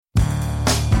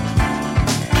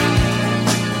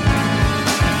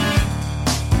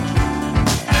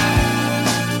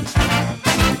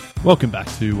Welcome back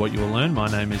to What You Will Learn. My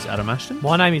name is Adam Ashton.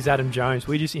 My name is Adam Jones.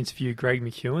 We just interviewed Greg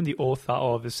McKeown, the author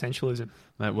of Essentialism.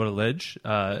 Mate, what a ledge.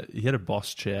 He had a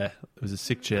boss chair. It was a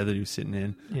sick chair that he was sitting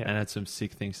in Yeah. and had some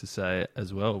sick things to say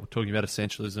as well. We're talking about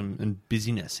essentialism and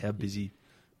busyness. How busy.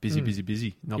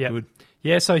 Not Yep. good.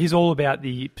 Yeah, so he's all about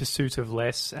the pursuit of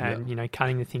less and, Yeah.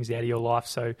 cutting the things out of your life.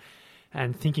 So,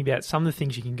 and thinking about some of the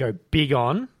things you can go big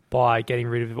on by getting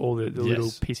rid of all the little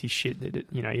pissy shit that,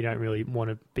 you don't really want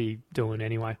to be doing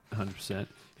anyway. 100%.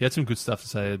 He had some good stuff to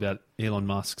say about Elon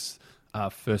Musk's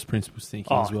first principles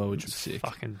thinking as well, which was sick.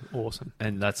 Fucking awesome.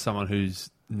 And that's someone who's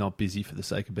not busy for the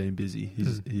sake of being busy.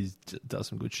 He's does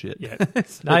some good shit. Yeah.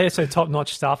 So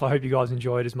top-notch stuff. I hope you guys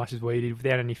enjoyed as much as we did.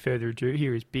 Without any further ado,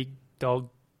 here is big dog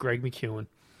Greg McKeown.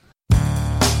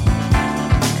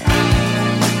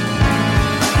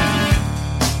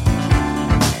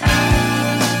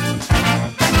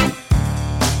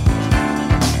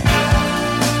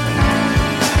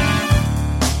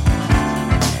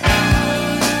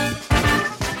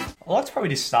 I'd like to probably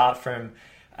just start from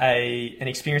an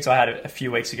experience I had a few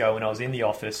weeks ago when I was in the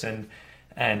office, and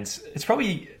it's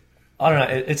probably, I don't know,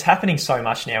 it's happening so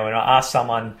much now. When I ask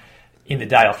someone in the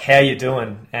day, like, how you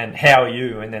doing and how are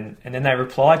you, and then they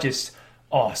reply just,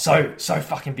 oh, so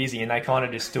fucking busy, and they kind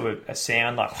of just do a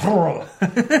sound like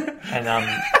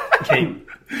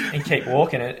and keep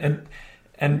walking, and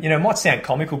it might sound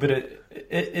comical, but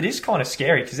it is kind of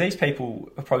scary because these people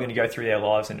are probably going to go through their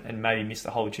lives and maybe miss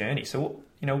the whole journey. So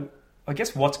I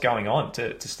guess what's going on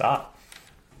to start?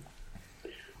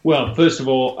 Well, first of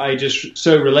all, I just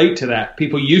so relate to that.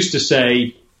 People used to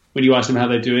say, when you ask them how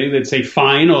they're doing, they'd say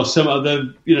fine or some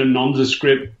other,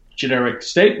 nondescript generic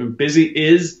statement. Busy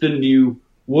is the new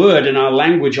word, and our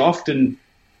language often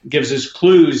gives us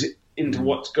clues into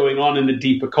what's going on in the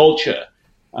deeper culture.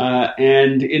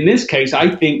 And in this case,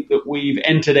 I think that we've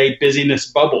entered a busyness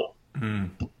bubble.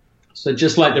 So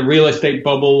just like the real estate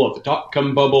bubble or the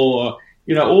dot-com bubble or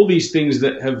all these things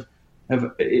that have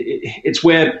it's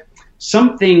where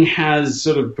something has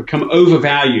sort of become an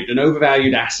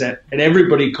overvalued asset, and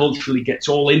everybody culturally gets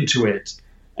all into it,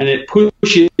 and it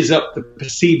pushes up the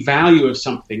perceived value of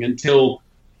something until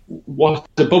what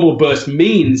the bubble burst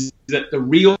means is that the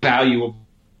real value of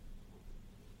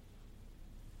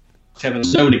whatever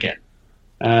is known again.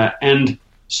 And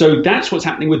so that's what's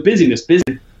happening with busyness.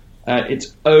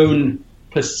 Its own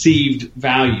perceived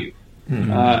value.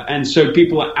 And so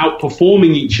people are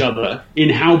outperforming each other in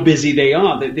how busy they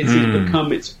are. This has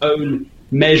become its own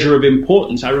measure of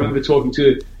importance. I remember talking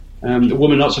to a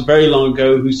woman not so very long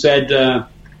ago who said,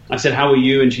 I said, how are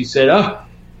you? And she said, oh,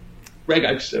 Greg,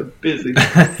 I'm so busy.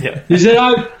 He said,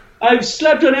 I've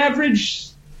slept on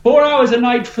average 4 hours a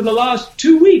night for the last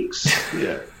 2 weeks.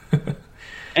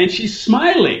 And she's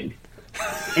smiling.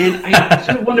 And I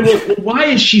sort of wonder, well, why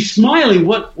is she smiling?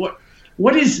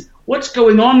 What's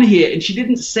going on here? And she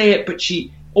didn't say it, but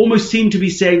she almost seemed to be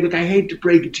saying, look, I hate to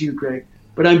break it to you, Greg,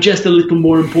 but I'm just a little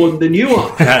more important than you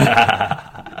are.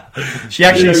 She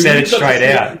actually said it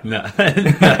straight out. No.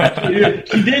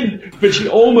 She didn't, but she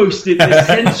almost did. The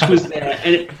sense was there.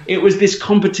 And it was this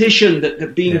competition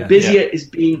that being busier is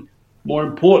being more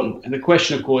important. And the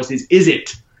question, of course, is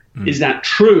it? Is that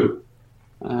true?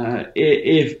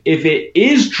 If it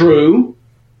is true,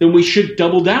 then we should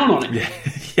double down on it.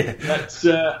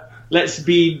 Let's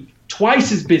be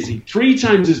twice as busy, 3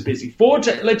 times as busy, 4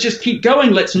 times. Let's just keep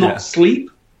going. Let's not sleep.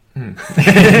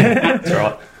 That's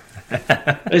right.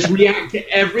 Let's react to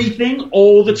everything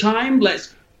all the time.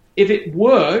 If it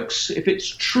works, if it's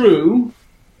true,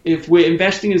 if we're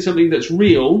investing in something that's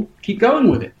real, keep going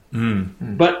with it.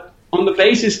 But on the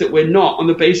basis that we're not, on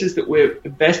the basis that we're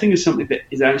investing in something that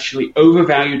is actually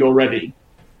overvalued already,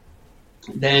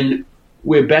 then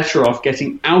we're better off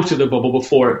getting out of the bubble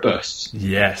before it bursts.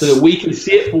 Yes. So that we can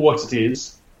see it for what it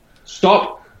is.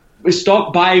 Stop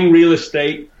buying real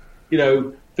estate,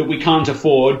 that we can't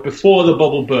afford before the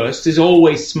bubble bursts is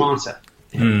always smarter.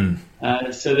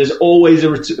 So there's always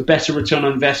a better return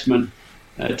on investment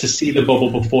to see the bubble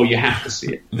before you have to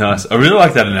see it. Nice. I really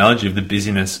like that analogy of the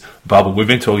busyness bubble. We've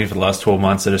been talking for the last 12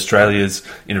 months that Australia's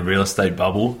in a real estate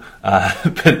bubble,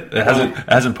 but it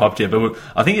hasn't popped yet. But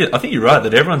I think you're right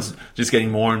that everyone's just getting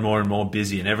more and more and more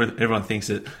busy, and everyone thinks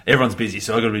that everyone's busy,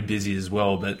 so I've got to be busy as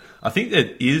well. But I think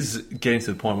that is getting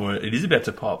to the point where it is about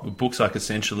to pop with books like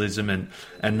Essentialism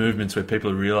and movements where people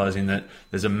are realizing that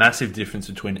there's a massive difference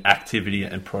between activity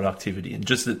and productivity, and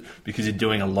just that because you're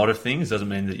doing a lot of things doesn't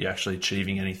mean that you're actually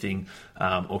achieving anything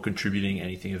or contributing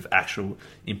anything of actual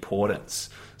importance.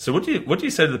 So what do you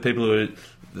say to the people who are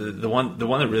the one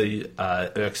that really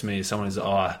irks me is someone who's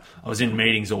I was in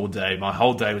meetings all day. My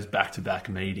whole day was back-to-back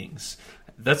meetings.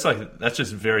 that's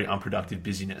just very unproductive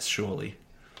busyness, surely.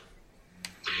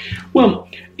 Well,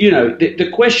 the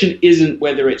question isn't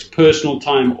whether it's personal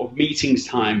time or meetings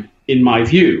time, in my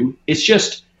view. It's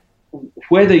just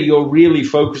whether you're really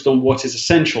focused on what is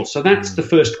essential. So that's the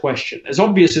first question. As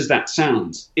obvious as that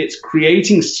sounds, it's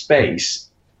creating space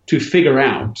to figure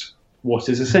out what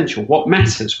is essential, what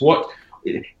matters,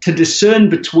 to discern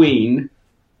between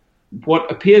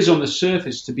what appears on the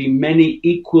surface to be many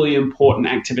equally important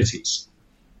activities.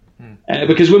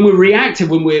 Because when we're reactive,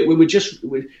 when we're just,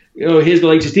 here's the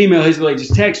latest email, here's the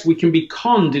latest text, we can be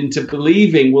conned into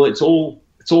believing, well, it's all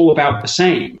about the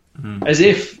same, as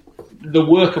if the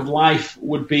work of life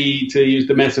would be, to use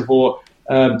the metaphor,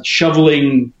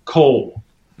 shoveling coal.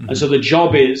 And so the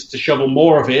job is to shovel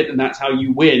more of it, and that's how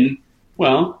you win.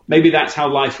 Well, maybe that's how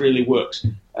life really works.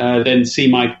 Then see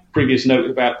my previous note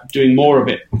about doing more of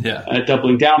it,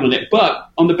 doubling down on it. But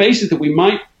on the basis that we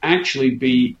might actually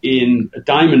be in a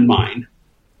diamond mine,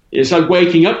 it's like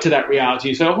waking up to that reality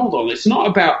and say, oh, hold on, it's not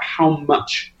about how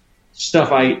much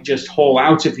stuff I just haul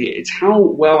out of here. It's how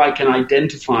well I can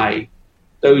identify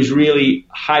those really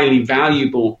highly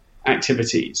valuable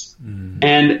activities.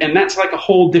 And that's like a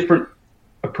whole different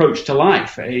approach to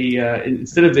life.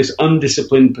 Instead of this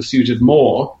undisciplined pursuit of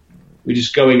more, we're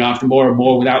just going after more and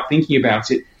more without thinking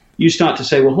about it. You start to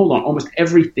say, well, hold on, almost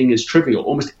everything is trivial.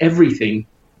 Almost everything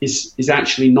is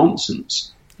actually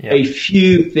nonsense. Yeah. A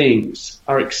few things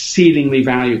are exceedingly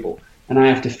valuable, and I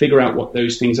have to figure out what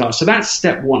those things are. So that's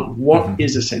step one. What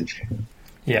is essential?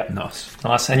 Yeah,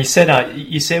 nice. And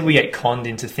you said we get conned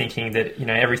into thinking that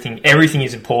everything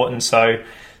is important. So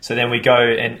then we go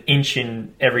an inch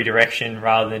in every direction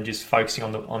rather than just focusing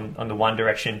on the one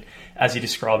direction, as you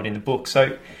describe it in the book.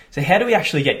 So how do we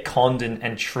actually get conned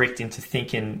and tricked into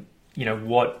thinking,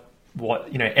 what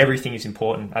everything is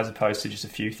important as opposed to just a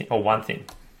few things or one thing?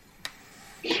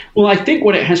 Well, I think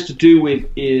what it has to do with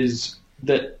is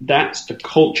that's the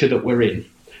culture that we're in.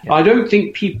 Yeah. I don't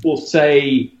think people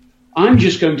say, I'm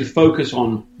just going to focus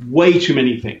on way too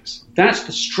many things. That's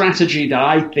the strategy that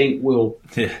I think will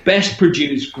best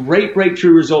produce great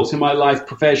breakthrough results in my life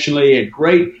professionally, and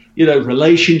great,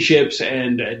 relationships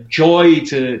and joy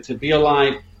to be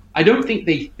alive. I don't think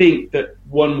they think that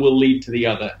one will lead to the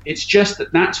other. It's just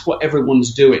that that's what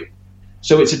everyone's doing.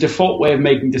 So it's a default way of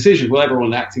making decisions. Well,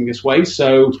 everyone's acting this way,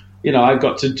 so I've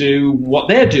got to do what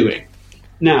they're doing.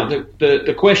 Now,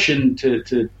 the question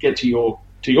to get to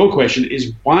your question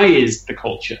is, why is the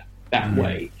culture that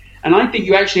way? And I think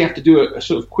you actually have to do a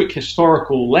sort of quick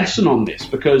historical lesson on this,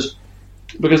 because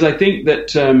I think that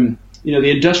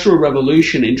the Industrial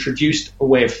Revolution introduced a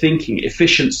way of thinking,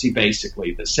 efficiency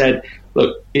basically, that said,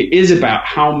 look, it is about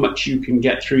how much you can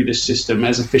get through this system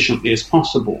as efficiently as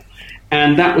possible.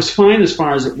 And that was fine as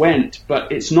far as it went,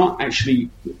 but it's not actually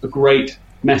a great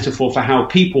metaphor for how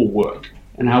people work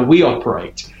and how we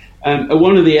operate.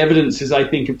 One of the evidences, I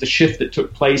think, of the shift that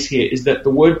took place here is that the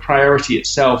word priority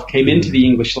itself came into the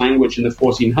English language in the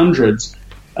 1400s,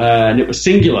 and it was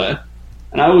singular.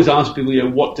 And I always ask people,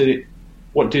 what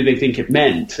do they think it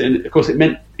meant? And of course, it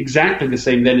meant exactly the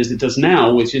same then as it does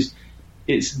now, which is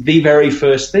it's the very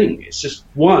first thing. It's just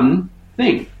one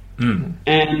thing.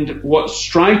 And what's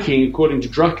striking, according to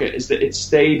Drucker, is that it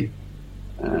stayed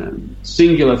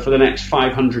singular for the next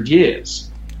 500 years.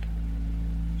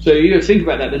 So think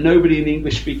about that nobody in the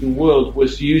English-speaking world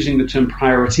was using the term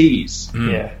priorities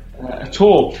at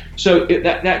all. So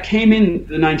that came in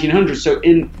the 1900s. So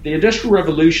in the Industrial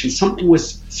Revolution,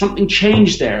 something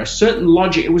changed there, a certain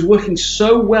logic. It was working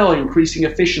so well, increasing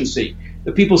efficiency,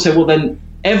 that people said, well, then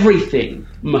everything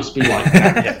must be like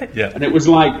that. And it was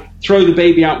like, throw the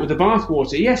baby out with the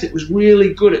bathwater. Yes, it was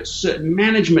really good at certain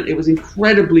management. It was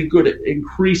incredibly good at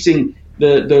increasing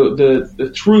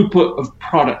the throughput of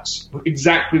products,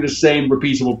 exactly the same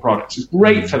repeatable products. It's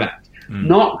great for that.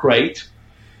 Not great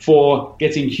for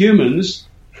getting humans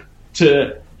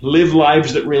to live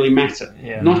lives that really matter.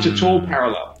 Not at all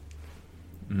parallel.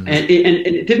 And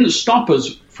it didn't stop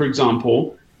us, for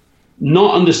example,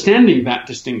 not understanding that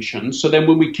distinction. So then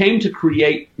when we came to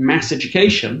create mass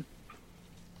education,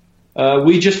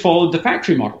 we just followed the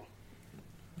factory model.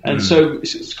 And so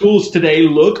schools today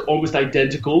look almost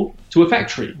identical to a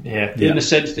factory in the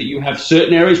sense that you have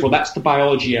certain areas. Well, that's the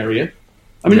biology area.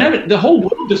 I mean, the whole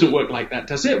world doesn't work like that,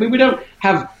 does it? I mean, we don't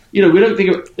have, we don't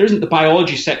think of, there isn't the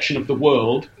biology section of the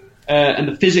world and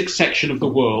the physics section of the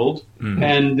world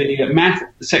and the math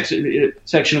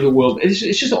section of the world. It's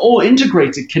just all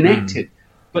integrated, connected.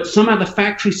 But somehow the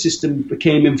factory system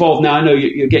became involved. Now, I know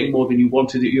you're getting more than you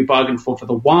wanted, you bargained for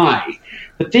the why.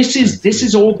 But this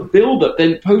is all the build-up.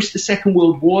 Then post the Second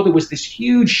World War, there was this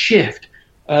huge shift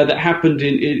that happened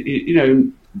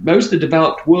in most of the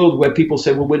developed world where people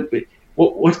say, well,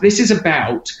 what this is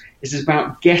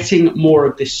about getting more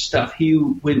of this stuff. He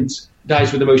who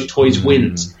dies with the most toys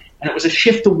wins. And it was a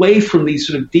shift away from these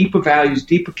sort of deeper values,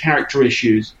 deeper character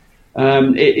issues.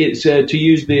 It's to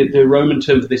use the Roman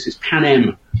term for this is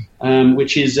panem,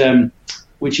 which is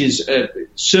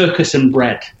circus and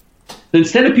bread. So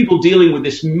instead of people dealing with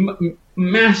this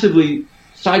massively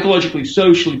psychologically,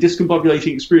 socially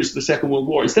discombobulating experience of the Second World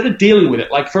War, instead of dealing with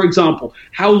it, like, for example,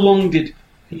 how long did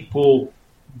people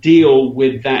deal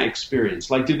with that experience?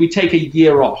 Like, did we take a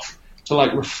year off to,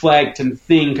 like, reflect and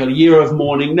think, a year of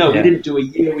mourning? No, we didn't do a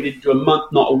year, we didn't do a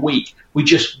month, not a week. We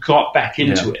just got back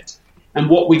into it. And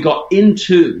what we got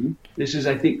into, this is,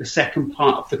 I think, the second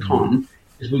part of the con,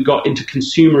 is we got into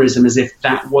consumerism as if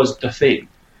that was the thing.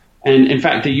 And in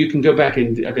fact, you can go back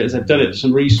and, as I've done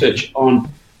some research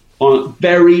on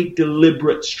very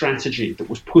deliberate strategy that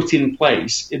was put in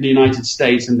place in the United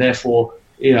States and therefore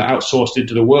outsourced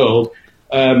into the world,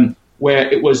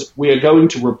 where it was, we are going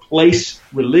to replace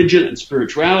religion and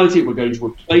spirituality, we're going to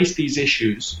replace these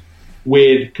issues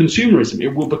with consumerism. It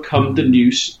will become the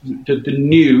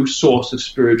new source of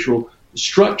spiritual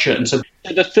structure. And so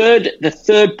the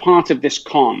third part of this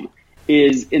con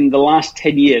is, in the last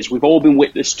 10 years, we've all been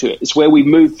witness to it. It's where we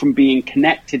moved from being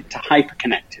connected to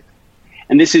hyper-connected.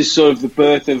 And this is sort of the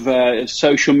birth of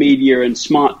social media and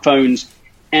smartphones.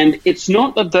 And it's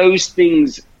not that those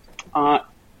things are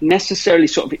necessarily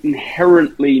sort of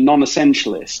inherently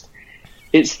non-essentialist.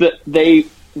 It's that they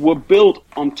were built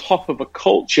on top of a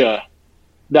culture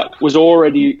that was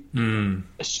already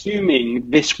assuming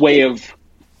this way of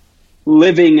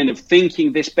living and of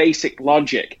thinking, this basic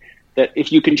logic that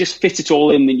if you can just fit it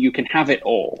all in, then you can have it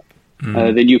all.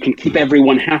 Then you can keep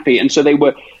everyone happy. And so they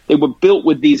were built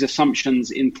with these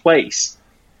assumptions in place.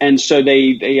 And so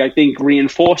they I think,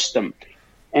 reinforced them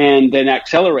and then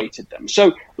accelerated them.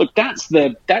 So look, that's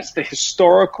the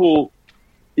historical,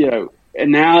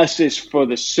 analysis for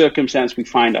the circumstance we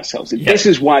find ourselves in. Yeah. This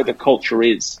is why the culture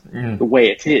is the way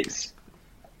it is.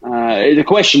 The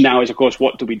question now is, of course,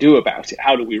 what do we do about it?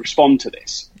 How do we respond to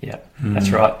this? Yeah, that's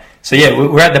right. So yeah,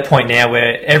 we're at the point now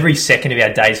where every second of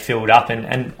our day is filled up,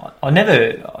 and I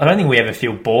don't think we ever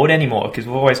feel bored anymore because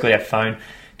we've always got our phone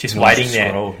just waiting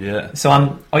there. Yeah. So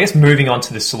I guess moving on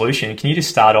to the solution, can you just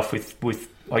start off with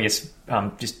I guess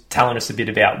just telling us a bit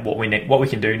about what we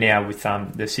can do now with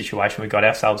the situation we got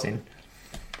ourselves in?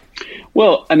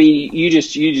 Well, I mean, you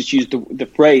just used the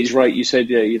phrase, right? You said,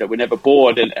 we're never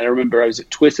bored. And I remember I was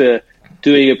at Twitter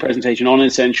doing a presentation on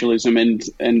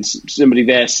essentialism, and somebody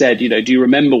there said, do you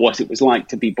remember what it was like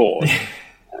to be bored?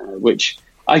 Which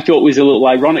I thought was a little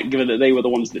ironic, given that they were the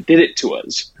ones that did it to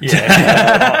us.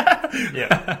 Yeah.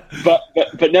 Yeah.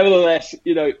 But nevertheless,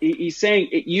 he's saying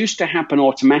it used to happen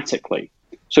automatically.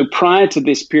 So prior to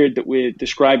this period that we're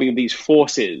describing of these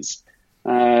forces,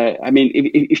 I mean,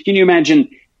 if can you imagine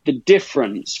the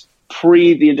difference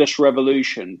pre the Industrial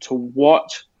Revolution to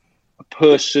what a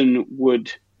person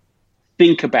would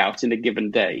think about in a given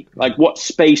day, like what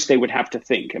space they would have to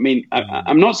think. I mean,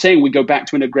 I'm not saying we go back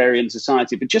to an agrarian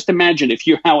society, but just imagine if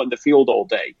you're out in the field all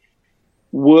day,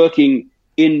 working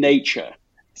in nature,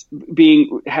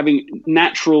 having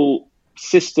natural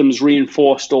systems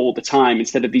reinforced all the time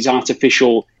instead of these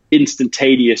artificial,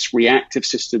 instantaneous, reactive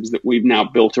systems that we've now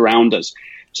built around us.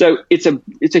 So it's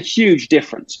a huge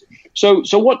difference. So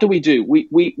what do?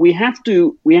 We have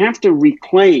to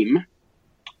reclaim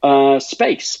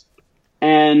space.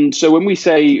 And so when we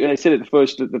say, I said at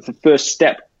the first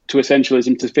step to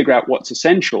essentialism to figure out what's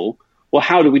essential. Well,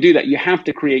 how do we do that? You have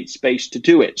to create space to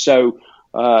do it. So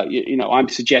I'm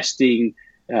suggesting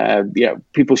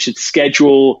people should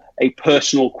schedule a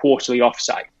personal quarterly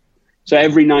offsite. So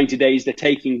every 90 days, they're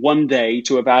taking one day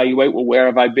to evaluate, well, where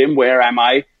have I been? Where am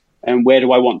I? And where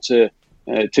do I want to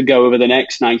go over the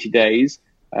next 90 days?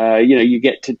 You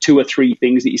get to 2 or 3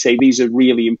 things that you say, these are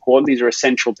really important. These are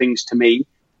essential things to me.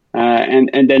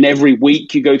 And then every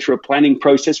week you go through a planning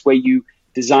process where you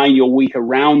design your week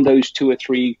around those 2 or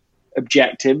 3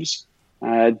 objectives.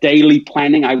 Daily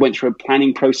planning. I went through a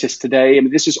planning process today. I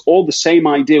mean, this is all the same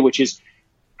idea, which is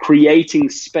creating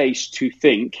space to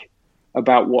think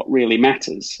about what really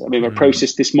matters. I mean, my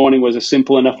process this morning was a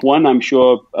simple enough one. I'm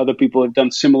sure other people have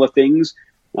done similar things.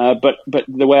 But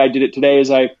the way I did it today is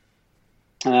I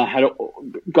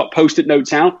got Post-it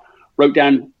notes out, wrote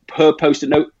down per Post-it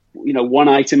note, one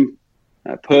item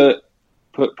per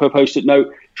Post-it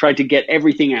note, tried to get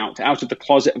everything out of the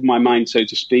closet of my mind, so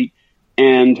to speak,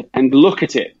 and look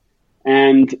at it.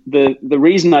 And the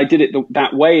reason I did it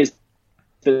that way is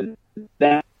that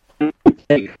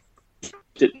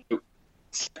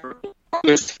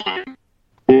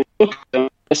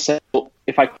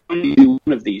if I only do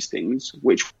one of these things,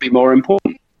 which would be more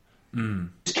important?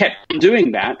 Just kept on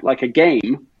doing that like a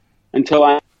game until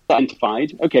I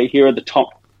identified, okay, here are the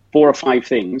top 4 or 5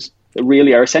 things that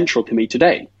really are essential to me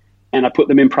today. And I put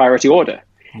them in priority order.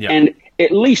 Yeah. And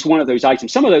at least one of those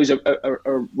items, some of those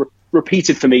are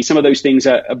repeated for me. Some of those things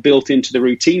are built into the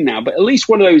routine now, but at least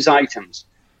one of those items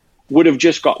would have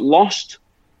just got lost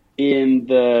in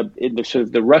the sort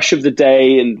of the rush of the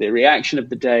day and the reaction of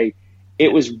the day.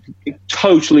 It was a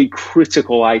totally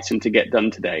critical item to get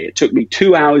done today. It took me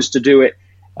 2 hours to do it,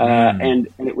 and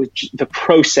it was the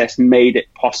process made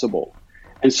it possible.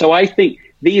 And so I think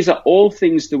these are all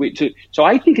things that we do. So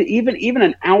I think even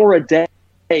an hour a day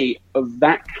of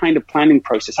that kind of planning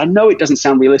process, I know it doesn't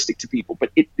sound realistic to people, but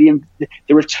the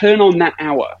return on that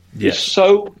hour is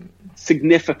so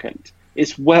significant.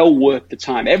 It's well worth the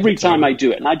time. Every time I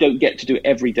do it, and I don't get to do it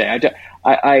every day.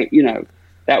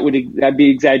 That'd be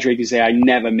exaggerated to say I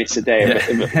never miss a day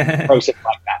of a process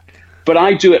like that. But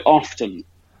I do it often,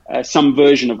 some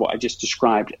version of what I just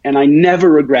described, and I never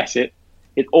regret it.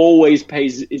 It always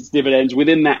pays its dividends.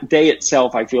 Within that day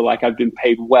itself, I feel like I've been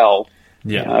paid well,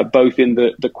 both in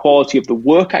the quality of the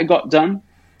work I got done,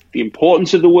 the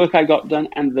importance of the work I got done,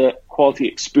 and the quality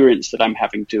experience that I'm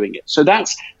having doing it. So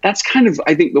that's kind of,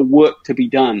 I think, the work to be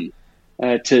done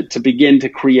to begin to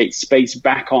create space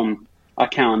back on our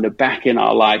calendar, back in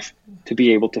our life, to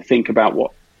be able to think about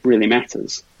what really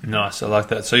matters. Nice, I like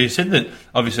that. So you said that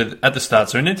obviously at the start,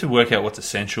 so we need to work out what's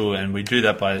essential, and we do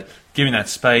that by giving that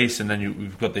space, and then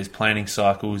we've got these planning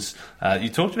cycles. You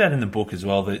talked about in the book as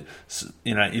well that,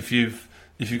 you know, if you've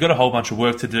got a whole bunch of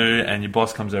work to do and your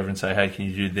boss comes over and say, hey, can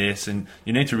you do this? And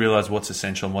you need to realize what's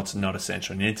essential and what's not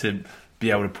essential. You need to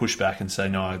be able to push back and say,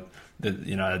 no,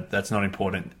 that's not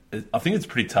important. I think it's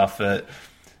pretty tough for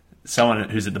someone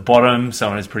who's at the bottom,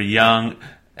 someone who's pretty young.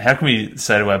 How can we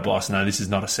say to our boss, no, this is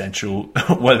not essential.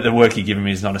 What the work you're giving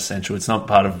me is not essential. It's not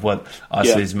part of what I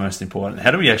see is most important.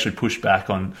 How do we actually push back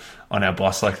on our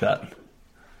boss like that?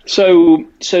 So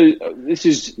this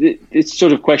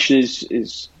sort of question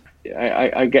is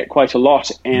I get quite a lot.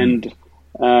 And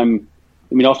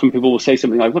often people will say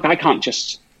something like, look, I can't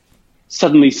just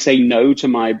suddenly say no to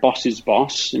my boss's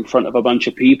boss in front of a bunch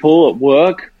of people at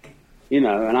work, and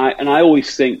I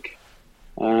always think,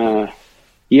 I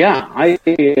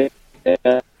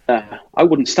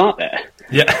wouldn't start there.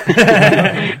 Yeah.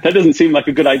 That doesn't seem like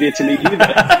a good idea to me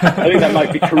either. I think that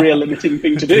might be a career-limiting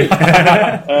thing to do.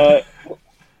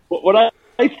 What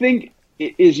I think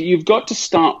is you've got to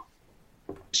start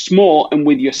small and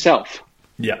with yourself.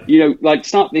 Yeah.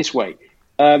 Start this way.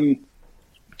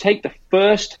 Take the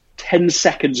first 10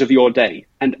 seconds of your day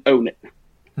and own it.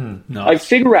 Nice.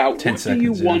 Figure out what do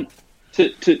you want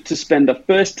to spend the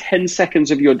first 10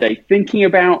 seconds of your day thinking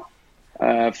about,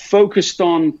 focused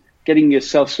on, getting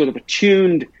yourself sort of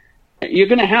attuned. You're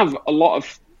going to have a lot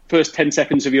of first 10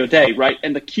 seconds of your day, right?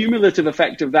 And the cumulative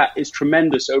effect of that is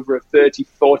tremendous over a 30,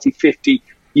 40, 50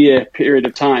 year period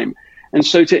of time. And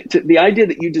so the idea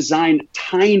that you design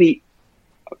tiny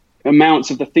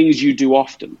amounts of the things you do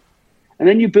often, and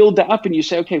then you build that up and you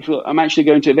say, okay, so I'm actually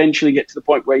going to eventually get to the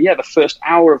point where, the first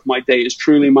hour of my day is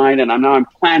truly mine, and I'm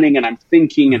planning and I'm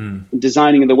thinking and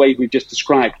designing in the way we've just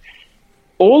described.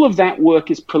 All of that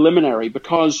work is preliminary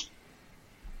because,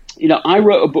 I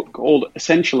wrote a book called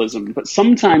Essentialism, but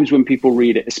sometimes when people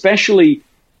read it, especially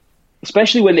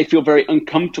when they feel very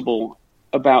uncomfortable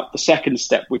about the second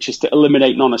step, which is to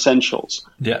eliminate non-essentials.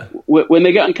 Yeah. When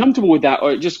they get uncomfortable with that,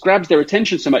 or it just grabs their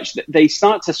attention so much that they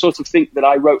start to sort of think that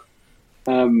I wrote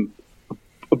a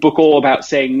book all about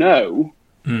saying no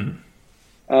to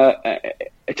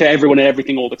everyone and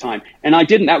everything all the time. And I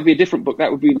didn't. That would be a different book. That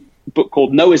would be a book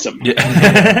called Noism.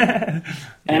 Yeah.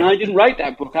 And I didn't write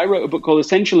that book. I wrote a book called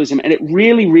Essentialism. And it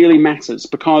really, really matters,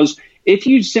 because if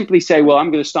you simply say, well,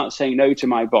 I'm going to start saying no to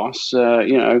my boss,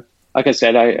 like I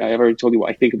said, I've already told you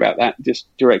what I think about that, just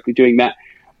directly doing that.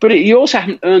 But you also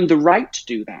haven't earned the right to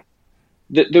do that.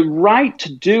 The right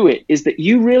to do it is that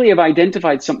you really have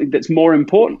identified something that's more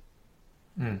important.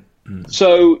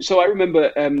 So I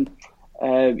remember,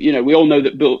 we all know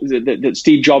that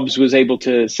Steve Jobs was able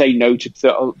to say no to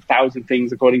 1,000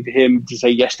 things, according to him, to say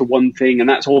yes to one thing, and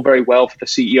that's all very well for the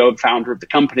CEO and founder of the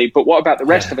company. But what about the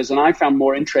rest of us? And I found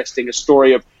more interesting a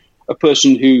story of a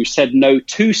person who said no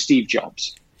to Steve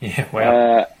Jobs. Yeah,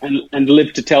 wow. And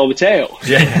lived to tell the tale.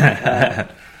 Yeah.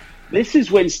 This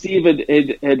is when Steve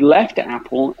had left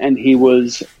Apple, and he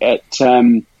was at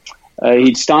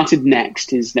he'd started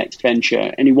his next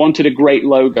venture, and he wanted a great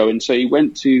logo, and so he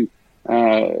went to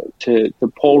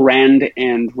Paul Rand,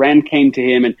 and Rand came to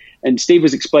him, and Steve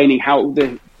was explaining how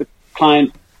the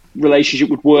client relationship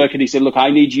would work, and he said, "Look,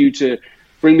 I need you to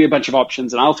bring me a bunch of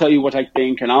options, and I'll tell you what I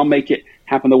think, and I'll make it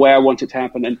happen the way I want it to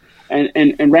happen.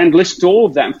 And Rand listened to all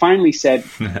of that and finally said,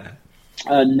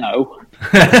 no.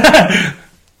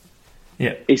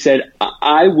 Yeah. He said,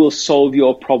 I will solve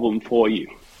your problem for you,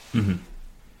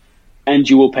 and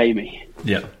you will pay me.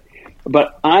 Yeah.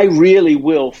 But I really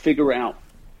will figure out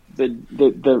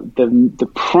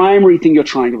the primary thing you're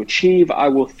trying to achieve. I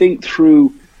will think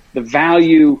through the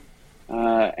value,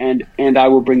 and I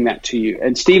will bring that to you.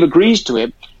 And Steve agrees to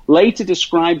it. Later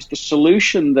describes the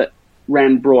solution that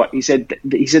Rand brought. He said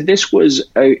this was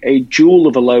a jewel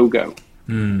of a logo.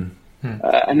 And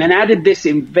then added this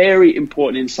in very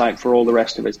important insight for all the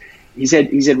rest of us. He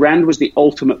said Rand was the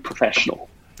ultimate professional.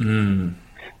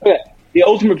 The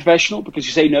ultimate professional because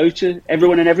you say no to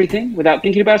everyone and everything without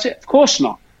thinking about it? Of course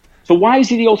not. So why is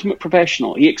he the ultimate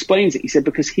professional? He explains it. He said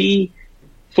because he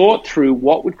thought through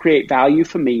what would create value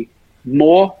for me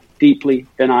more deeply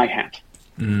than I had.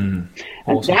 And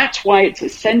that's why it's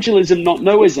essentialism, not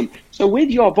noism. So with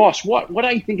your boss, what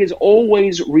I think is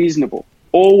always reasonable,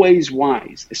 always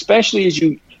wise, especially as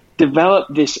you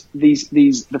develop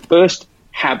the first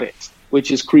habit,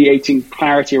 which is creating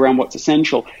clarity around what's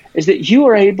essential, is that you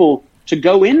are able to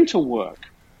go into work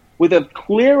with a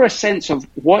clearer sense of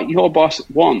what your boss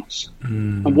wants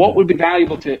and what would be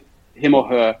valuable to him or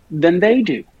her than they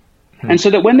do. And so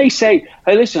that when they say,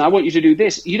 hey, listen, I want you to do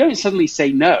this, you don't suddenly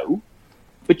say no,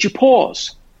 but you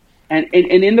pause. And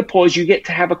in the pause, you get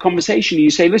to have a conversation.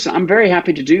 You say, listen, I'm very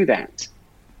happy to do that,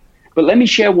 but let me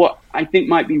share what I think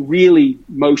might be really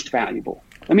most valuable.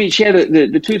 Let me share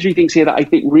the 2 or 3 things here that I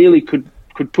think really could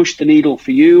push the needle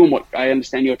for you and what I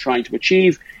understand you're trying to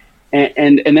achieve.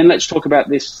 And then let's talk about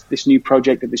this new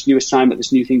project, or this new assignment,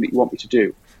 this new thing that you want me to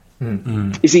do.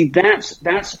 You see, that's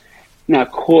now,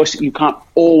 of course, you can't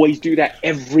always do that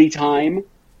every time.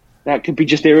 That could be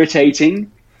just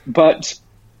irritating. But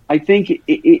I think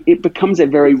it becomes a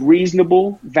very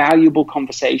reasonable, valuable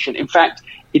conversation. In fact,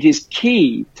 it is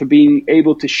key to being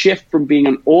able to shift from being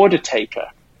an order taker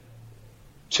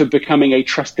to becoming a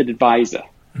trusted advisor.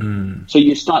 So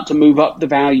you start to move up the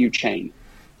value chain.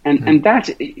 And that,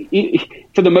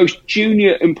 for the most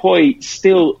junior employee,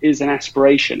 still is an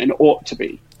aspiration and ought to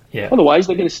be. Yeah. Otherwise,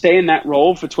 they're going to stay in that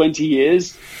role for 20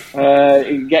 years,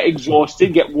 get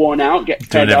exhausted, get worn out, get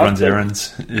fed doing up. Everyone's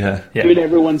errands. Yeah. Doing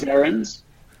everyone's errands.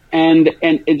 And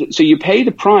so you pay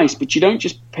the price, but you don't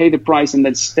just pay the price and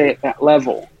then stay at that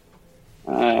level.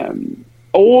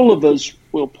 All of us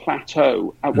will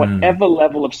plateau at whatever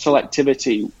level of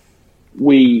selectivity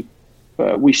we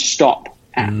stop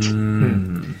at.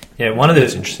 Yeah, one of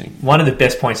the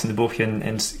best points in the book, and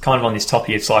kind of on this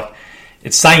topic,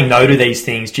 it's saying no to these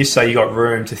things just so you got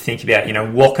room to think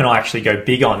about, what can I actually go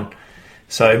big on?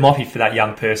 So it might be for that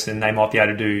young person, they might be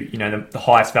able to do, the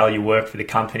highest value work for the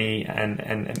company, and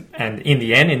in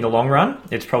the end, in the long run,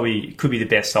 it could be the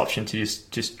best option to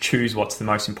just choose what's the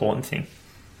most important thing.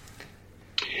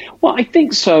 Well, I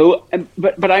think so,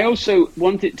 but I also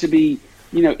want it to be,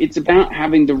 it's about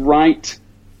having the right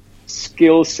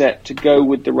skill set to go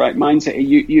with the right mindset.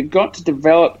 You've got to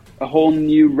develop a whole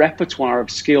new repertoire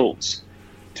of skills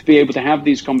to be able to have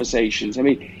these conversations. I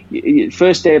mean,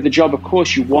 first day of the job, of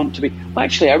course, you want to be. Well,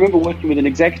 actually, I remember working with an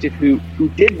executive who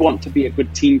did want to be a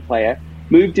good team player,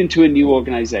 moved into a new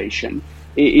organization.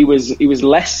 He was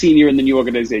less senior in the new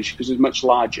organization because it was much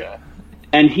larger.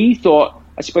 And he thought,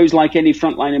 I suppose like any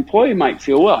frontline employee might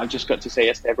feel, well, I've just got to say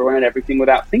yes to everyone and everything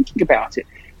without thinking about it.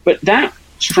 But that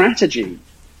strategy,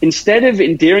 instead of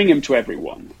endearing him to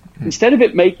everyone, instead of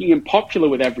it making him popular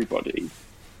with everybody,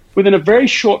 within a very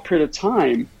short period of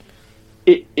time,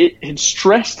 it had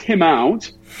stressed him out.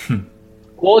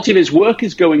 Quality of his work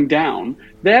is going down.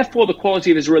 Therefore, the quality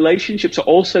of his relationships are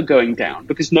also going down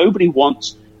because nobody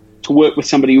wants to work with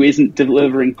somebody who isn't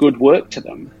delivering good work to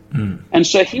them. And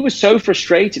so he was so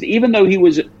frustrated. Even though he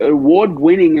was an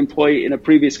award-winning employee in a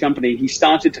previous company, he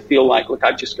started to feel like, look,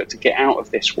 I've just got to get out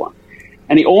of this one.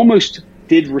 And he almost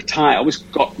did retire. Almost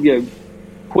got,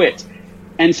 quit.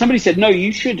 And somebody said, no,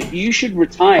 you should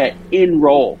retire in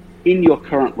your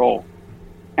current role.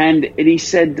 And he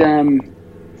said,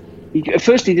 at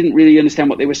first he didn't really understand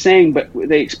what they were saying, but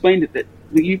they explained it that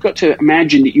you've got to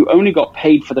imagine that you only got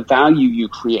paid for the value you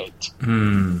create.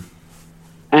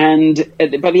 And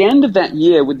by the end of that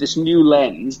year, with this new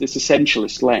lens, this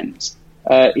essentialist lens,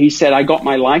 he said, I got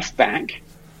my life back.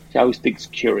 I always think it's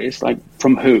curious, like,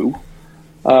 from who?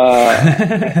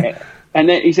 And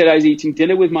then he said, I was eating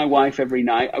dinner with my wife every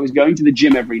night. I was going to the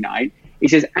gym every night. He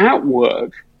says, at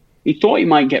work, he thought he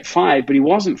might get fired, but he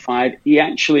wasn't fired. He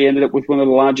actually ended up with one of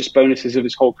the largest bonuses of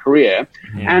his whole career,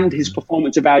 and his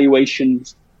performance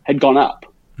evaluations had gone up.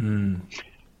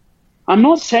 I'm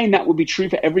not saying that would be true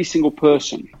for every single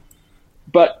person,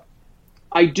 but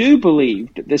I do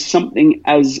believe that there's something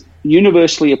as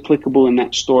universally applicable in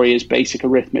that story as basic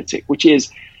arithmetic, which is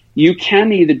you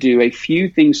can either do a few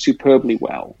things superbly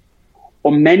well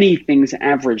or many things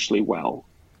averagely well.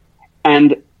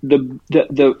 And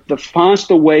the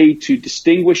faster way to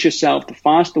distinguish yourself, the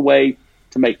faster way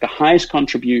to make the highest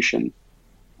contribution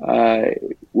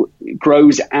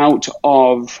grows out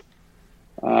of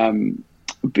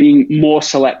being more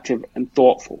selective and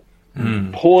thoughtful,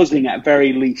 pausing at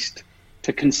very least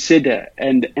to consider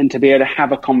and to be able to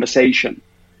have a conversation.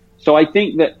 So I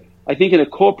think in a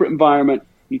corporate environment,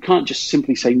 you can't just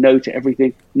simply say no to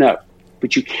everything. No,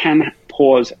 but you can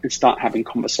pause and start having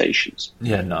conversations.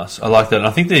 Yeah, nice. I like that. And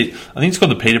I think it's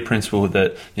called the Peter Principle,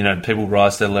 that people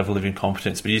rise to their level of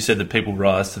incompetence, but you said that people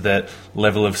rise to that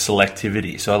level of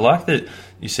selectivity. So I like that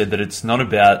you said that it's not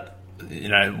about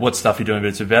what stuff you're doing, but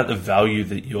it's about the value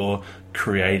that you're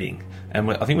creating.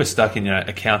 And I think we're stuck in,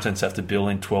 accountants have to bill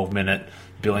in 12-minute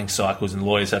billing cycles, and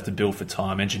lawyers have to bill for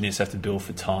time, engineers have to bill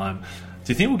for time.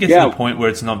 Do you think we'll get to the point where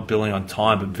it's not billing on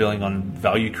time, but billing on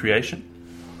value creation?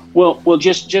 Well,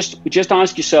 just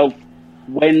ask yourself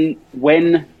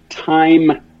when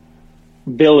time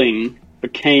billing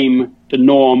became the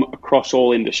norm across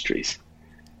all industries.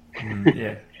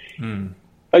 Yeah.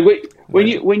 Like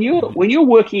when you're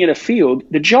working in a field,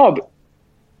 the job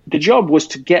was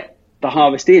to get the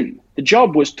harvest in. The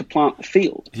job was to plant the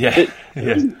field. Yeah.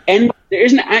 There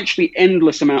isn't actually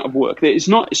endless amount of work. It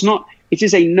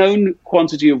is a known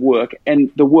quantity of work, and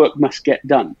the work must get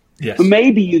done. Yes. But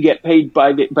maybe you get paid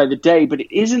by the day, but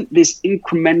it isn't this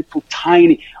incremental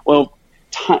tiny. Well,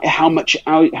 how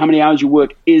many hours you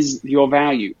work is your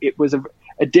value. It was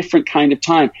a different kind of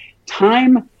time.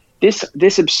 Time.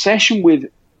 This obsession with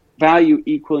value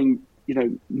equaling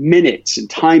minutes and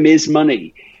time is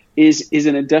money is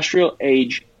an industrial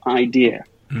age idea.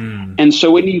 And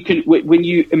so when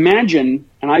you imagine,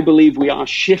 and I believe we are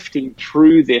shifting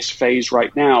through this phase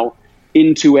right now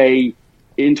into a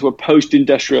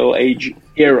post-industrial age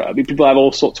era. I mean, people have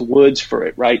all sorts of words for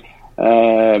it, right?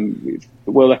 The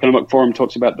World Economic Forum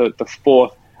talks about the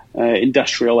fourth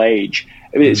industrial age.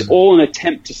 I mean, it's all an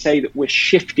attempt to say that we're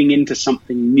shifting into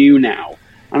something new now.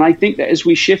 And I think that as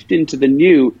we shift into the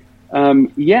new,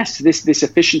 yes, this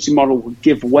efficiency model will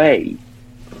give way,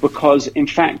 because in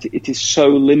fact it is so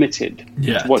limited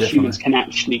to what humans can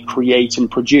actually create and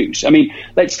produce. I mean,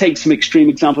 let's take some extreme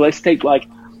example. Let's take like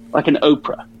an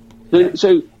Oprah.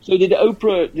 So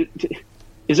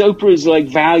is Oprah's like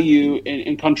value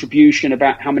and contribution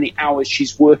about how many hours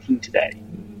she's working today?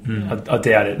 I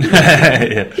doubt it.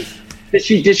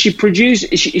 Did she produce?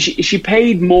 Is she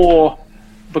paid more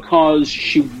because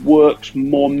she works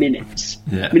more minutes?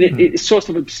 Yeah. I mean, it's sort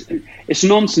of it's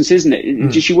nonsense, isn't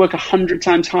it? Did she work 100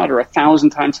 times harder, 1,000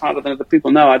 times harder than other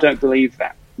people? No, I don't believe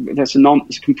that.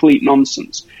 It's complete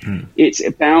nonsense. It's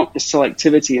about the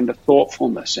selectivity and the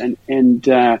thoughtfulness, and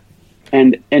that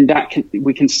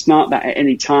we can start that at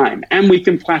any time, and we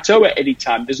can plateau at any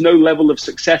time. There's no level of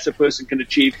success a person can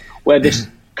achieve where this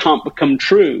can't become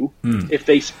true. If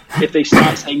they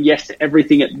start saying yes to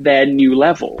everything at their new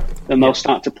level, then they'll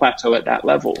start to plateau at that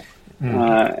level.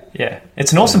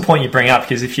 It's an awesome point you bring up,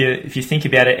 because if you think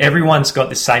about it, everyone's got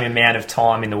the same amount of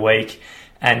time in the week,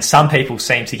 and some people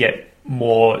seem to get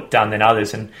more done than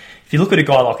others. And if you look at a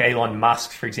guy like Elon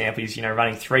Musk, for example, he's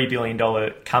running $3 billion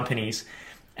companies,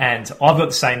 and I've got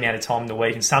the same amount of time in the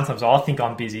week, and sometimes I think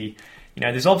I'm busy.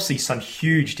 There's obviously some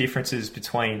huge differences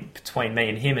between me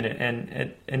and him,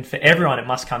 and for everyone it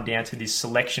must come down to this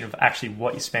selection of actually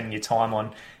what you're spending your time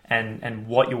on and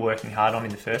what you're working hard on in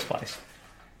the first place.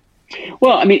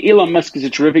 Well, I mean, Elon Musk is a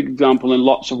terrific example in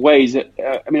lots of ways. At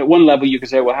one level you could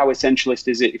say, well, how essentialist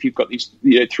is it if you've got these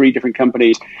three different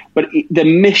companies? But the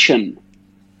mission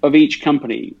of each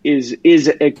company is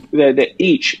they're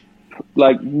each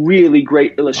like really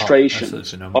great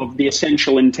illustrations of the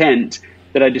essential intent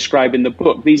that I describe in the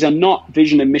book. These are not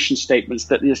vision and mission statements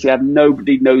that just have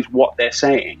nobody knows what they're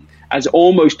saying, as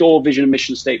almost all vision and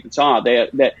mission statements are.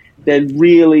 They're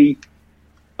really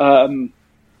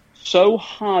so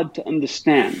hard to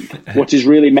understand what is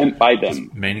really meant by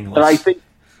them. Meaningless. That I think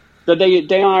that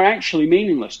they are actually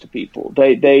meaningless to people.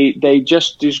 They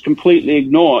just completely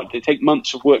ignored. They take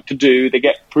months of work to do. They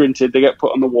get printed. They get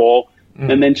put on the wall,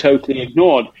 and then totally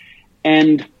ignored.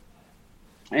 And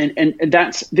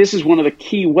this is one of the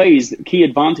key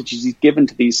advantages he's given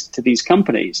to these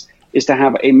companies, is to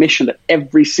have a mission that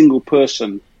every single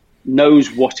person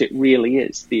knows what it really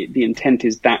is. The intent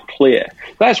is that clear.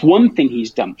 That's one thing he's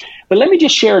done. But let me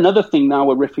just share another thing now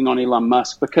we're riffing on Elon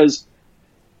Musk, because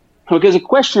Because a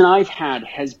question I've had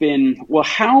has been, well,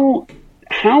 how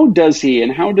does he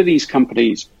and how do these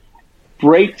companies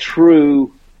break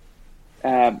through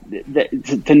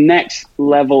the next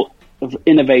level of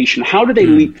innovation? How do they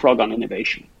leapfrog on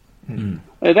innovation?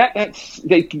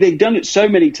 They've done it so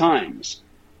many times.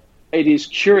 It is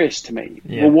curious to me.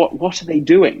 Yeah. Well, what are they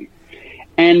doing?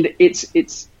 And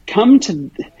it's come to.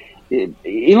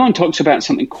 Elon talks about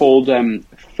something called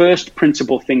first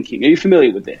principle thinking. Are you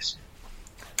familiar with this?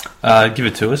 Give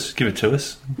it to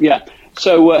us. Yeah.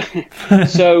 So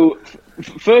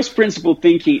first principle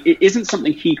thinking, it isn't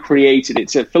something he created.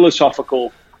 It's a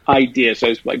philosophical idea. So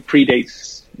it's like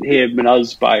predates him and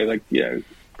us by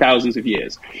thousands of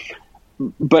years.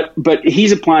 But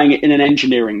he's applying it in an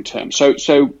engineering term.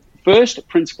 So first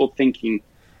principle thinking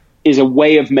is a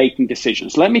way of making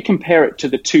decisions. Let me compare it to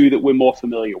the two that we're more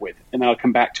familiar with, and then I'll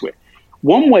come back to it.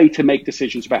 One way to make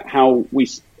decisions about how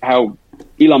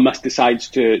Elon Musk decides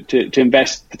to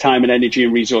invest the time and energy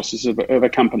and resources of a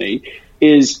company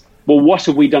is, well, what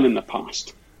have we done in the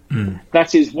past?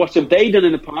 That is, what have they done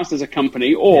in the past as a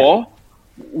company, or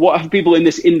what have people in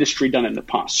this industry done in the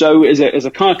past? So as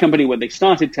a car company, when they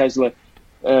started Tesla,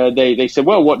 they said,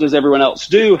 well, what does everyone else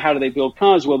do? How do they build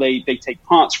cars? Well, they take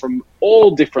parts from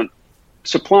all different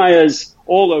suppliers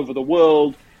all over the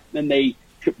world, and they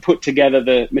put together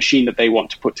the machine that they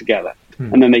want to put together,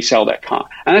 and then they sell their car.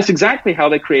 And that's exactly how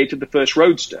they created the first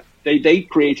Roadster. They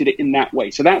created it in that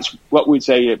way. So that's what we'd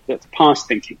say that's past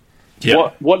thinking.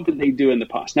 Yeah. What did they do in the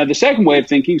past? Now, the second way of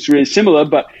thinking is really similar,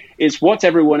 but it's what's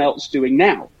everyone else doing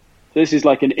now. So this is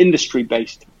like an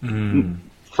industry-based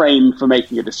frame for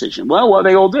making a decision. Well, what are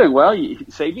they all doing? Well, you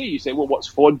say, well, what's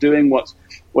Ford doing? What's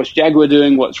Jaguar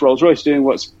doing? What's Rolls-Royce doing?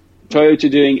 What's Toyota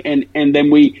doing? And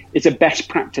then it's a best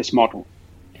practice model.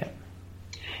 Yeah.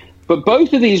 But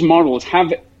both of these models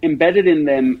have embedded in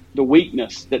them the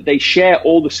weakness that they share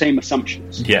all the same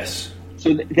assumptions. Yes.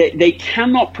 So they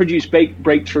cannot produce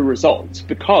breakthrough results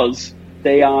because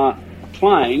they are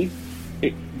applying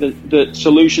the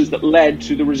solutions that led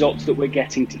to the results that we're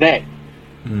getting today.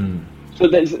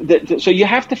 So you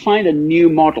have to find a new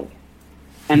model.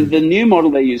 And the new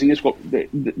model they're using is what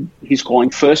he's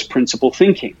calling first principle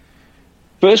thinking.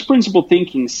 First principle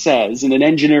thinking says, in an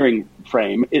engineering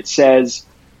frame, it says,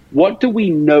 what do we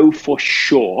know for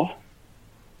sure?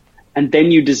 And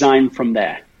then you design from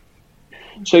there.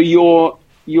 So your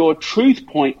truth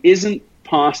point isn't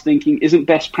past thinking, isn't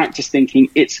best practice thinking.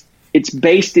 It's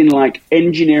based in like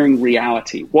engineering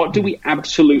reality. What do we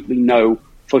absolutely know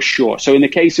for sure? So in the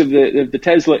case of the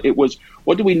Tesla, it was,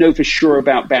 what do we know for sure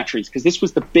about batteries? Because this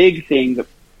was the big thing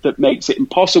that makes it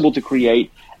impossible to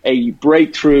create a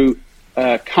breakthrough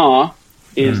car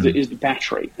is the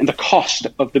battery and the cost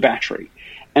of the battery.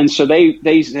 And so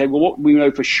they said, well, what we know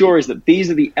for sure is that these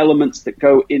are the elements that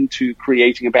go into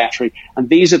creating a battery, and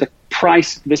these are the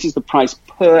price. This is the price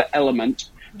per element.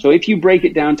 So if you break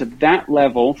it down to that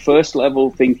level, first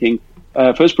principle thinking,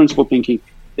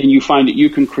 then you find that you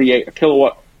can create a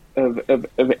kilowatt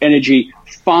of energy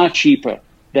far cheaper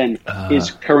than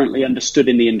is currently understood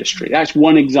in the industry. That's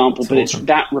one example, but awesome. It's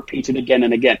that repeated again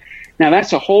and again. Now,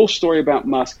 that's a whole story about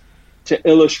Musk to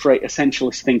illustrate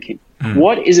essentialist thinking.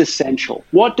 What is essential?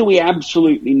 What do we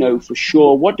absolutely know for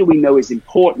sure? What do we know is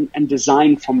important, and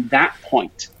design from that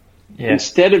point? Yeah.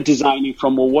 Instead of designing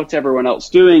from, well, what's everyone else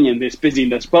doing in this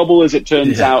busyness bubble, as it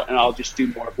turns out, and I'll just do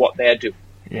more of what they're doing.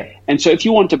 Yeah. And so if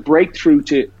you want to break through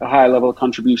to a higher level of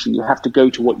contribution, you have to go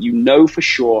to what you know for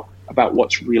sure about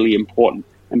what's really important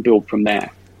and build from there.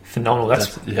 Phenomenal. I've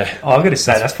got to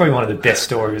say, that's probably one of the best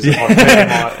stories I've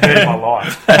heard in my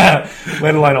life,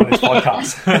 let alone on this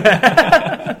podcast.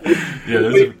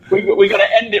 We got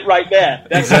to end it right there.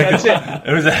 That's it.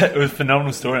 It was a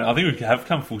phenomenal story. I think we have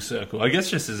come full circle. I guess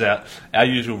just as our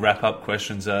usual wrap-up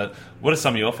questions, what are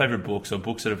some of your favourite books or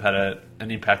books that have had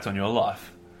an impact on your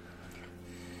life?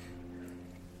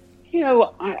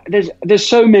 There's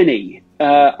so many.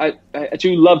 I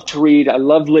do love to read. I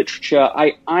love literature.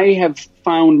 I have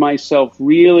found myself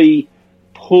really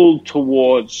pulled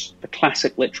towards the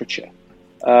classic literature.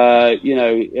 One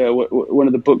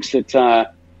of the books that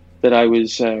I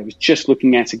was just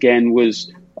looking at again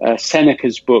was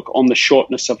Seneca's book on the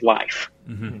shortness of life.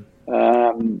 Mm-hmm.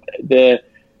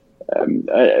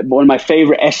 One of my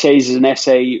favorite essays is an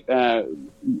essay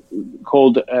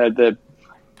called the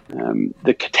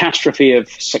Catastrophe of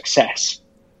Success.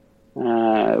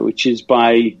 Which is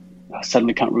by, I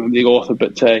suddenly can't remember the author,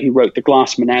 but he wrote The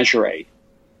Glass Menagerie,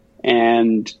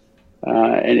 and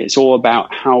it's all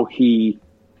about how he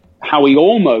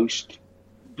almost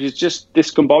was just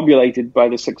discombobulated by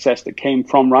the success that came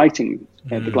from writing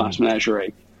The Glass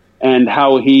Menagerie, and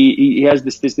how he has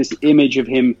this image of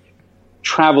him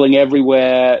traveling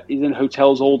everywhere. He's in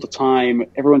hotels all the time.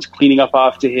 Everyone's cleaning up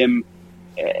after him.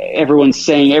 Everyone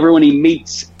he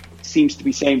meets seems to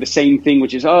be saying the same thing,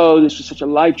 which is, oh, this was such a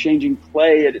life-changing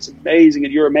play, and it's amazing,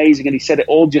 and you're amazing. And he said it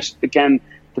all just began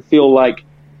to feel like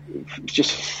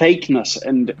just fakeness,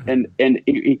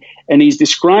 and he's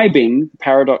describing the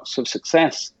paradox of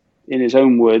success in his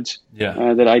own words,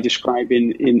 that I describe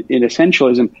in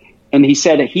Essentialism. And he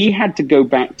said he had to go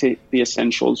back to the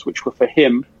essentials, which were for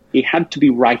him, he had to be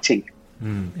writing.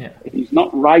 If he's not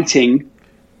writing,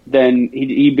 then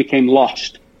he became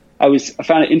lost. I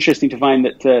found it interesting to find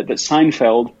that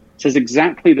Seinfeld says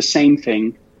exactly the same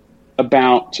thing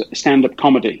about stand-up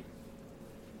comedy.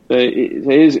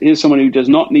 Here's someone who does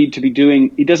not need to be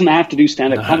doing. He doesn't have to do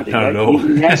stand-up comedy. Right?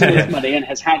 He has enough money and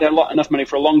has had enough money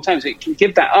for a long time, so he can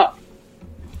give that up.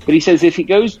 But he says if he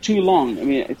goes too long, I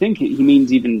mean, I think he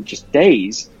means even just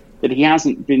days, that he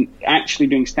hasn't been actually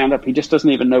doing stand-up. He just doesn't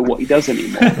even know what he does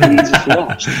anymore. And he's just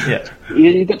lost.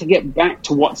 You've got to get back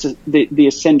to what's the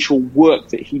essential work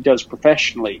that he does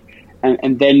professionally,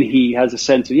 and then he has a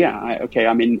sense of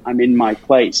I'm in my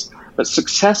place. But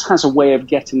success has a way of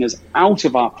getting us out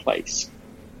of our place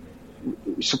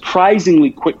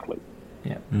surprisingly quickly.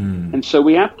 And so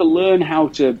we have to learn how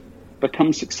to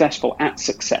become successful at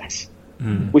success,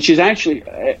 which is actually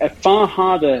a far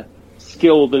harder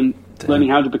skill than learning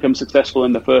how to become successful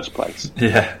in the first place.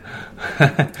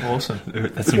 Awesome.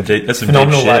 That's some deep. That's some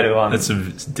phenomenal deep shit. way to That's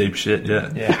some deep shit.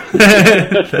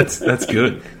 That's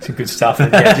good. Some good stuff.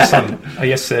 And just on, I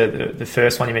guess the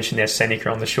first one you mentioned there, Seneca,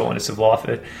 on the shortness of life.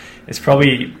 It's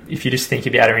probably, if you just think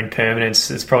about our impermanence,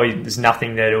 there's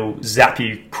nothing that'll zap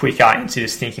you quicker into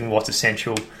just thinking what's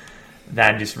essential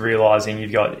than just realizing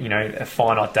you've got a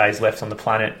finite days left on the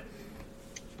planet.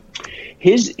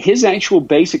 His actual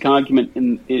basic argument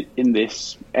in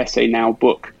this Essay Now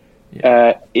book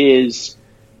is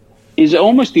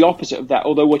almost the opposite of that.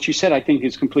 Although what you said, I think,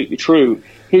 is completely true.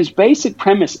 His basic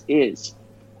premise is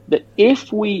that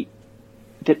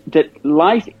that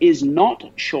life is not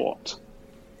short,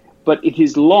 but it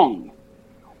is long.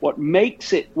 What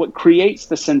creates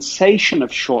the sensation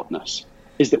of shortness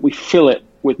is that we fill it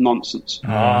with nonsense.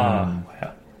 Wow.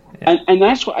 And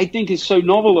that's what I think is so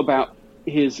novel about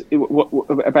his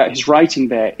writing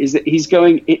there, is that he's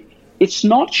going, it's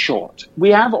not short. We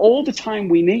have all the time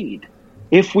we need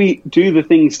if we do the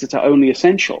things that are only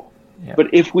essential.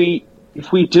 But if we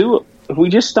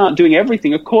just start doing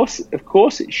everything, of course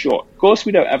it's short. Of course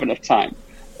we don't have enough time.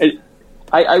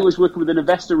 I was working with an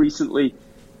investor recently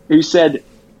who said,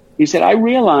 I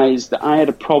realized that I had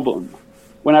a problem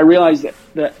when I realized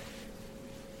that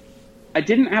I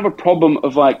didn't have a problem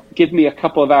of give me a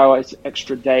couple of hours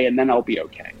extra day and then I'll be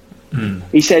okay.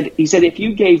 He said, if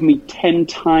you gave me 10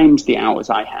 times the hours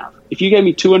I have, if you gave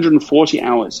me 240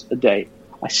 hours a day,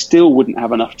 I still wouldn't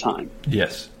have enough time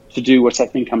to do what I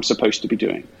think I'm supposed to be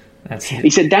doing. He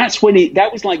said that's when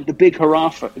that was like the big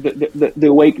hurrah for the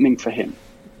awakening for him.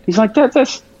 He's like,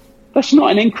 that's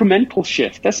not an incremental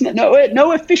shift. That's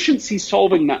no efficiency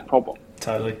solving that problem.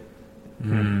 Totally.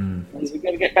 We've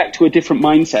got to get back to a different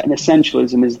mindset, and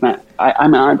essentialism is that.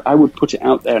 I would put it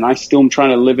out there, and I still am trying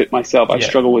to live it myself. I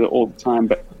struggle with it all the time,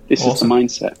 but this is the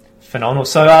mindset. Phenomenal.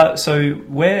 So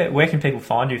where can people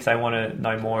find you if they want to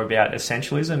know more about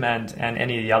essentialism and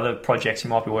any of the other projects you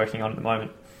might be working on at the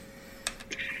moment?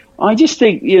 I just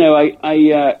think, you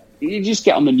just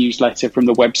get on the newsletter from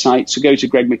the website. So go to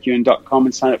gregmckeown.com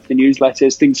and sign up for the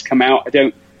newsletters. Things come out. I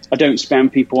don't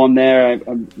spam people on there.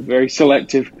 I'm very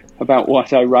selective about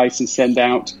what I write and send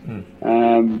out.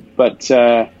 But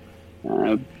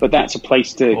that's a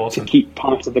place to keep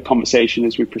part of the conversation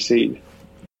as we proceed.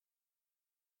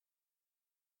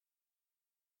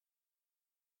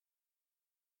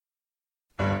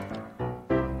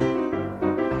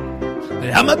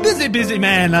 I'm a busy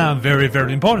man. I'm very,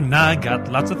 very important. I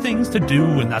got lots of things to do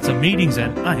and lots of meetings,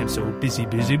 and I am so busy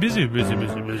boy.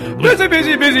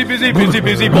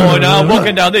 Now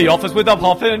walking down the office with a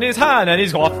puff in his hand, and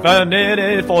he's often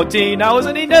in 14 hours,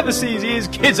 and he never sees his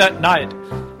kids at night.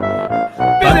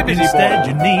 Busy instead,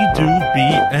 you need to be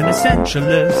an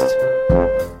essentialist.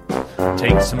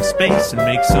 Take some space and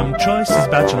make some choices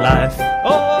about your life.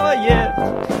 Oh yeah,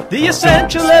 the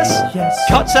essentialist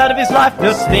cuts out of his life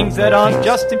the things that aren't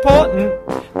just important.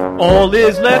 All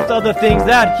is left are the things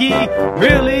that he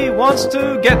really wants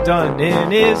to get done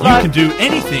in his life. You can do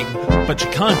anything, but you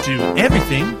can't do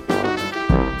everything.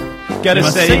 Gotta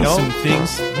say no. Some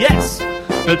things, yes,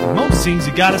 but most things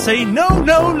you gotta say no.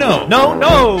 Busy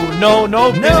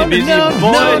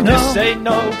boy, just say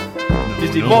no.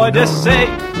 Busy boy, just say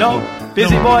no.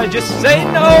 Busy boy, just say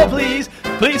no, please.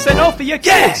 Please say no for your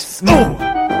kids. Yes! Oh!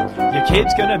 Your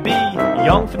kid's gonna be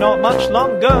young for not much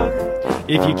longer.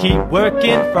 If you keep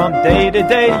working from day to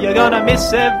day, you're gonna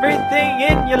miss everything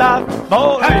in your life,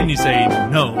 boy. How can you say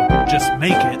no? Just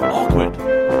make it awkward.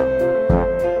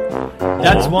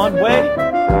 That's one way,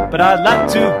 but I'd like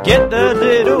to get the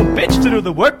little bitch to do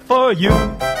the work for you.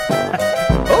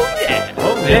 Oh yeah,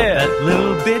 oh yeah. That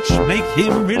little bitch, make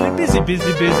him really busy.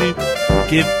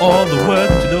 Give all the work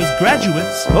to those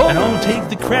graduates, and I'll take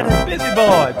the credit. Busy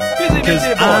boy, busy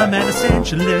boy. I'm an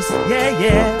essentialist,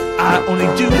 yeah. I only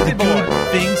do the good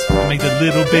things to make the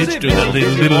little bitch do the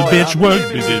little bitch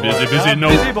work. Busy, no,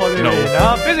 busy boy, no,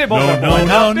 busy boy,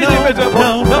 no, busy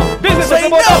boy, no, busy boy, say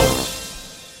no.